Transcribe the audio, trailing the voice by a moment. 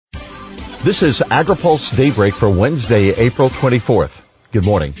This is AgriPulse Daybreak for Wednesday, April 24th. Good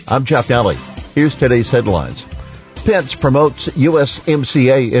morning. I'm Jeff Daly. Here's today's headlines. Pence promotes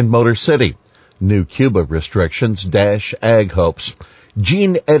USMCA in Motor City. New Cuba restrictions dash ag hopes.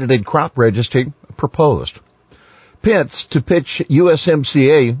 Gene-edited crop registry proposed. Pence to pitch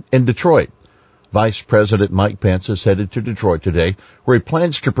USMCA in Detroit. Vice President Mike Pence is headed to Detroit today, where he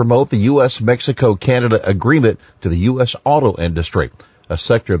plans to promote the U.S.-Mexico-Canada agreement to the U.S. auto industry, a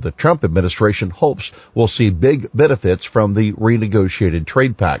sector of the Trump administration hopes will see big benefits from the renegotiated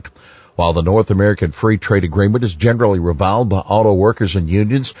trade pact. While the North American Free Trade Agreement is generally reviled by auto workers and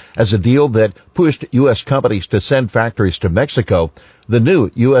unions as a deal that pushed U.S. companies to send factories to Mexico, the new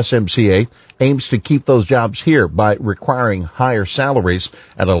USMCA aims to keep those jobs here by requiring higher salaries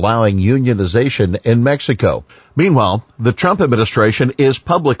and allowing unionization in Mexico. Meanwhile, the Trump administration is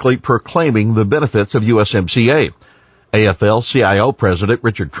publicly proclaiming the benefits of USMCA. AFL-CIO President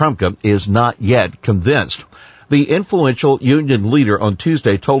Richard Trumka is not yet convinced. The influential union leader on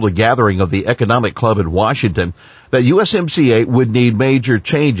Tuesday told a gathering of the Economic Club in Washington that USMCA would need major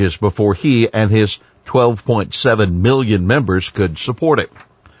changes before he and his 12.7 million members could support it.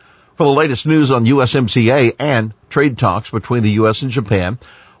 For the latest news on USMCA and trade talks between the U.S. and Japan,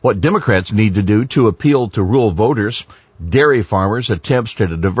 what Democrats need to do to appeal to rural voters, dairy farmers' attempts to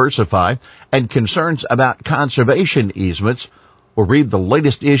diversify, and concerns about conservation easements, we'll read the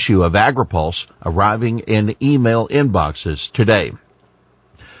latest issue of AgriPulse arriving in email inboxes today.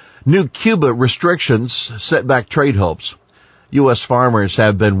 New Cuba restrictions set back trade hopes. U.S. farmers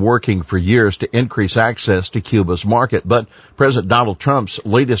have been working for years to increase access to Cuba's market, but President Donald Trump's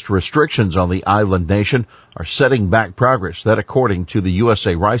latest restrictions on the island nation are setting back progress, that according to the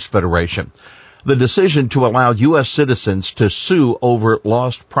USA Rice Federation. The decision to allow U.S. citizens to sue over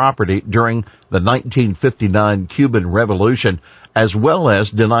lost property during the 1959 Cuban Revolution, as well as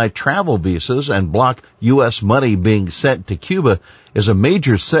deny travel visas and block U.S. money being sent to Cuba, is a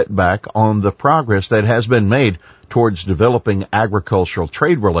major setback on the progress that has been made towards developing agricultural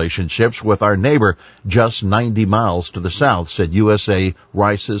trade relationships with our neighbor just 90 miles to the south, said USA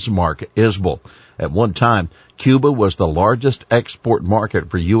Rice's Mark Isbell. At one time, Cuba was the largest export market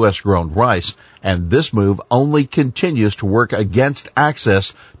for U.S.-grown rice, and this move only continues to work against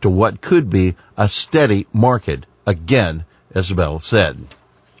access to what could be a steady market, again, Isbell said.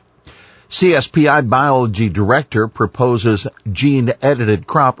 CSPI Biology Director proposes gene-edited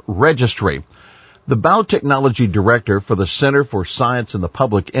crop registry. The biotechnology director for the Center for Science in the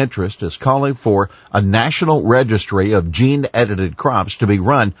Public Interest is calling for a national registry of gene-edited crops to be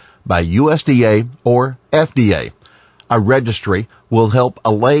run by USDA or FDA. A registry will help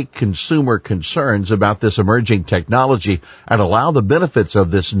allay consumer concerns about this emerging technology and allow the benefits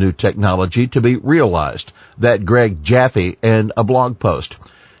of this new technology to be realized, that Greg Jaffe in a blog post.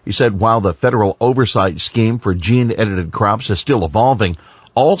 He said while the federal oversight scheme for gene-edited crops is still evolving,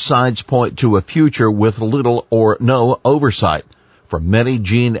 all signs point to a future with little or no oversight for many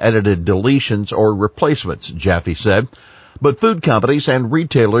gene-edited deletions or replacements, Jaffe said. But food companies and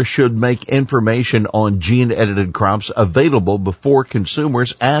retailers should make information on gene-edited crops available before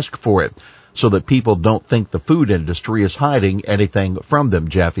consumers ask for it, so that people don't think the food industry is hiding anything from them,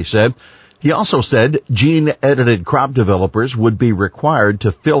 Jaffe said. He also said gene-edited crop developers would be required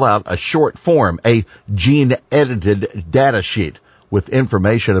to fill out a short form, a gene-edited data sheet, with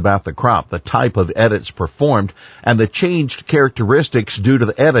information about the crop, the type of edits performed, and the changed characteristics due to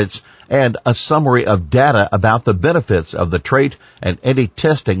the edits, and a summary of data about the benefits of the trait and any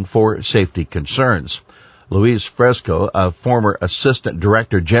testing for safety concerns. Luis Fresco, a former Assistant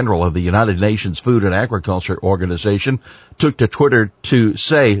Director General of the United Nations Food and Agriculture Organization, took to Twitter to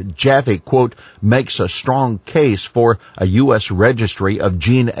say Jaffe, quote, makes a strong case for a U.S. registry of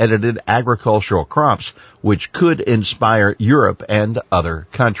gene-edited agricultural crops, which could inspire Europe and other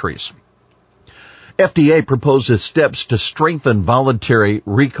countries. FDA proposes steps to strengthen voluntary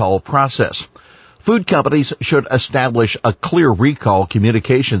recall process. Food companies should establish a clear recall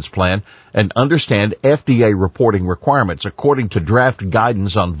communications plan and understand FDA reporting requirements according to draft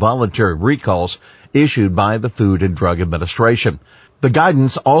guidance on voluntary recalls issued by the Food and Drug Administration. The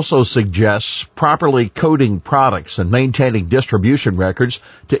guidance also suggests properly coding products and maintaining distribution records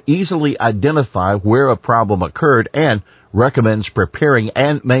to easily identify where a problem occurred and recommends preparing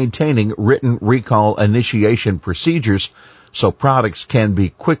and maintaining written recall initiation procedures so products can be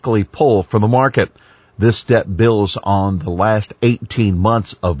quickly pulled from the market. This step builds on the last 18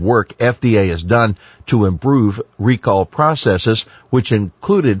 months of work FDA has done to improve recall processes, which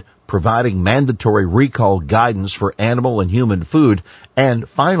included providing mandatory recall guidance for animal and human food and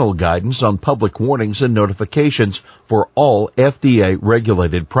final guidance on public warnings and notifications for all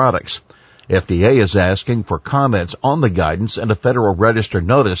FDA-regulated products. FDA is asking for comments on the guidance and a Federal Register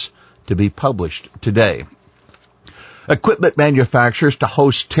notice to be published today. Equipment manufacturers to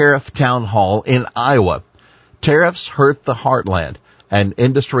host tariff town hall in Iowa. Tariffs hurt the heartland. An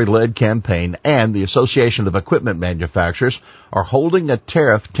industry-led campaign and the Association of Equipment Manufacturers are holding a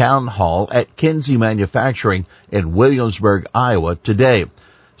tariff town hall at Kinsey Manufacturing in Williamsburg, Iowa today.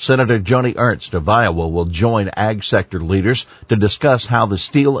 Senator Joni Ernst of Iowa will join ag sector leaders to discuss how the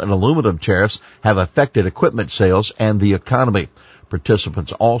steel and aluminum tariffs have affected equipment sales and the economy.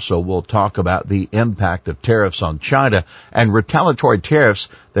 Participants also will talk about the impact of tariffs on China and retaliatory tariffs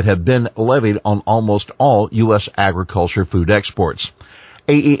that have been levied on almost all U.S. agriculture food exports.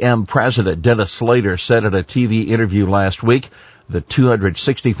 AEM President Dennis Slater said in a TV interview last week the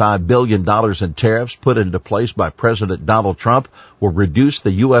 $265 billion in tariffs put into place by President Donald Trump will reduce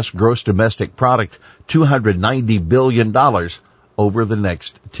the U.S. gross domestic product $290 billion over the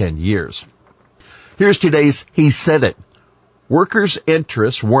next 10 years. Here's today's He Said It. Workers'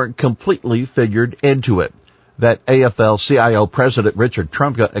 interests weren't completely figured into it. That AFL-CIO President Richard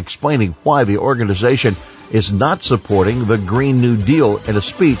Trumka explaining why the organization is not supporting the Green New Deal in a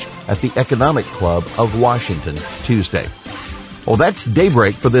speech at the Economic Club of Washington Tuesday. Well, that's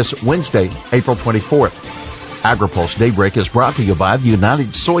Daybreak for this Wednesday, April 24th. AgriPulse Daybreak is brought to you by the United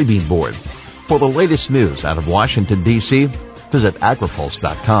Soybean Board. For the latest news out of Washington, D.C., visit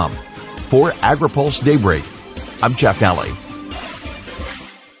agripulse.com. For AgriPulse Daybreak, I'm Jeff Alley.